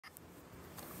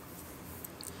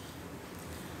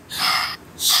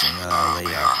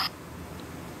later.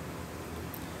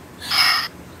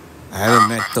 I haven't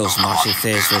met those martial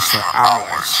phasers for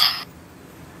hours.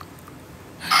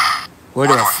 Where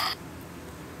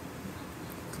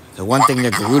the one thing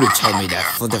that Garuda told me that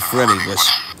Footer Freddy was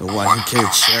the one who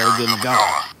killed Xaldjinn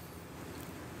Magala.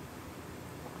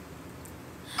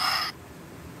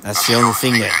 That's the only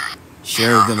thing that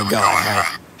Xaldjinn Magala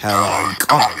had all in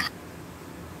common.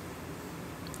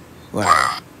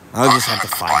 Well, I'll just have to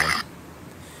find him.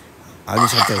 I'll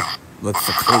just have to look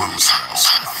for clues and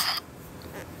stuff.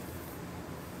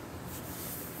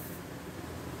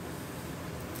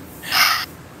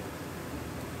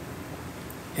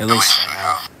 At least I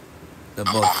have the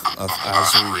book of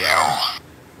Azuriel.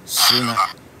 Soon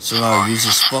I'll use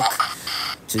this book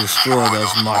to destroy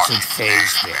those marching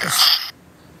phase bears.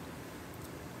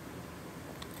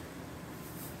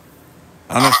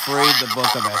 I'm afraid the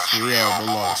book of Azuriel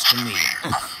belongs to me.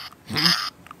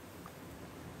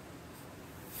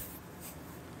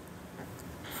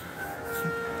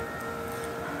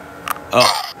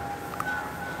 Oh.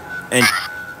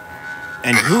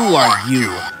 And who are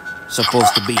you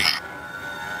supposed to be?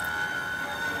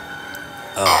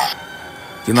 Oh.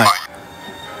 You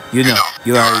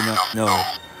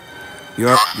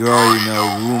already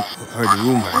heard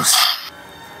rumors.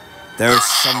 There is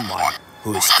someone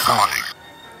who is coming,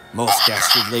 most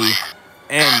dastardly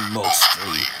and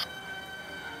mostly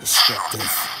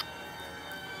destructive.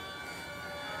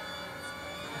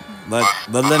 But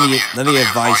let me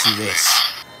advise you this.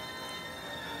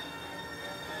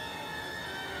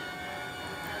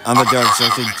 I'm a dark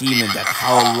Xaldjinn demon that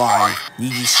How Live,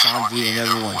 Niji Sanji, and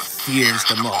everyone fears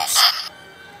the most.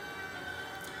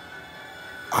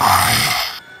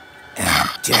 I am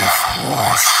Death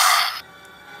Horse.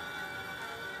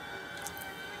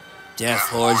 Death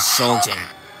Horse Xaldjinn.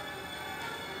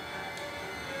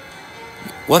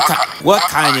 What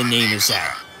kind of name is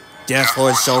that? Death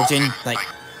Horse Xaldjinn?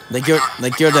 Like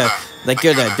you're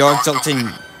the Dark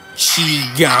Xaldjinn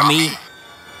Shigami?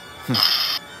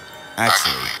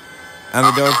 Actually, I'm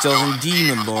the Dark Xaldjinn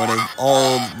Demon Lord of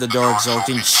all the Dark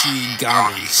Xaldjinn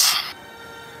Shigamis.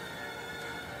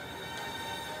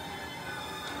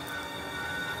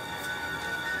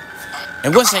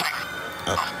 And what's that?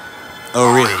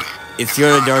 Oh really? If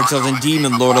you're the Dark Xaldjinn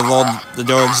Demon Lord of all the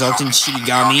Dark Xaldjinn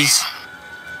Shigamis,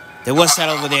 then what's that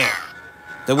over there?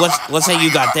 Then what's that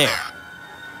you got there?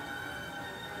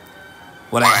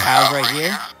 What I have right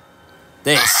here?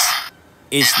 This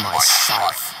is my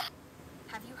scythe.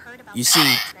 You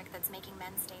see, trick that's making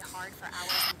men stay hard for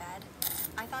hours in bed.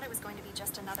 I thought it was going to be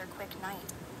just another quick night.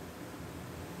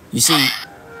 You see,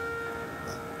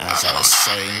 as I was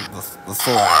saying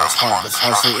before, I was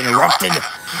harshly interrupted.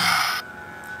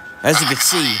 As you can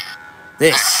see,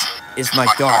 this is my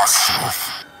dark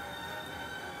scythe.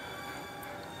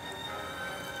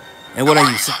 And what are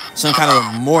you, some kind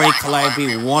of Mori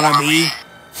Calliope wannabe?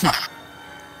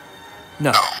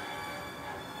 No.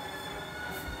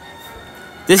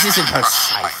 This isn't her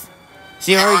scythe.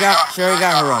 She already got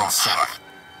her own scythe.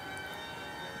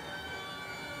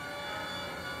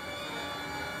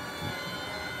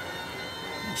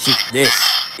 This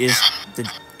is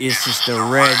just the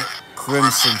red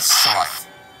crimson scythe.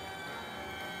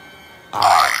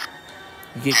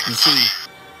 You see.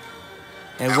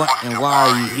 And why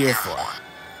are you here for?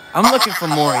 I'm looking for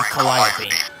Mori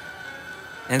Calliope.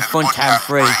 And Funtime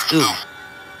Freddy too.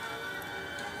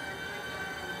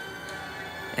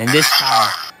 And this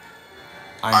time,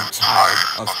 I'm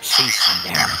tired of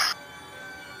chasing them.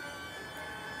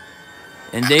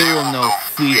 And they will know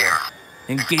fear,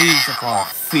 and gaze upon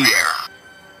fear.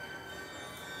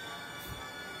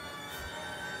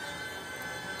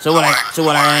 So what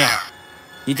I am?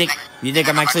 You think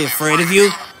I'm actually afraid of you?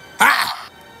 Ha!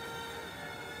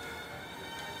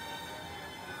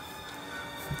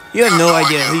 You have no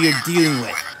idea who you're dealing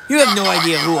with. You have no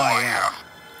idea who I am.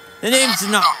 The name's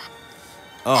Zenaku.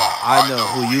 Oh, I know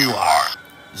who you are.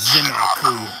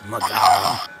 Zenaku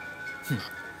Magala.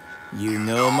 You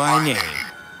know my name.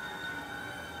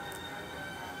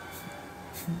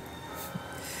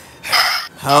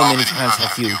 How many times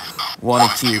have you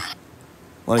wanted to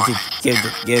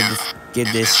give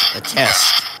this a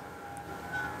test?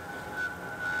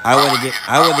 I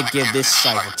want to give this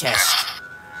scythe a test.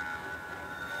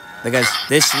 Because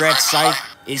this red scythe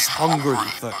is hungry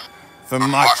for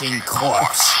marching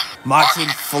corpse, marching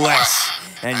flesh,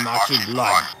 and marching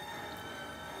blood.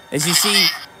 As you see,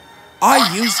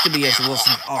 I used to be as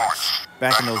Wilson Arch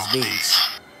back in those days.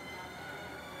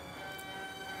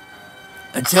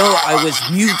 Until I was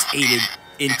mutated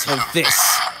into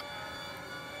this.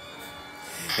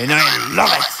 And I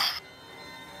love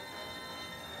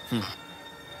it!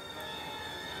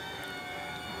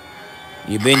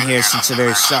 You've been here since the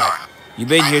very start. You've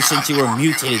been here since you were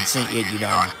mutated, since you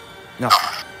done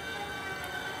nothing.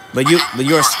 But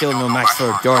you're still no match for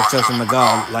a dark elf and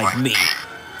Magala like me.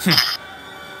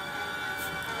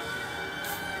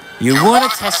 You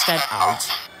want to test that out?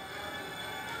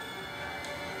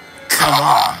 Come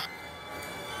on.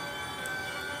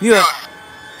 You,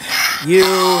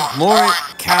 Mort,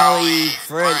 Callie,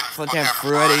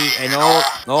 Freddy, and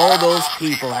all those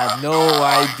people have no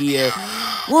idea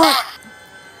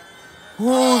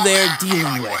who they're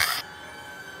dealing with.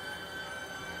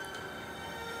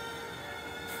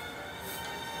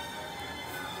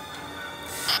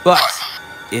 But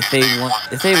if you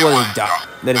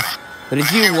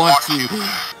want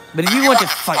to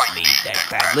fight me that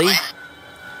badly,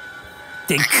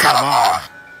 then come on.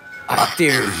 I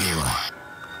dare you.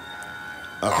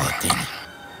 Alright then.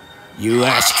 You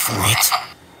asked for it.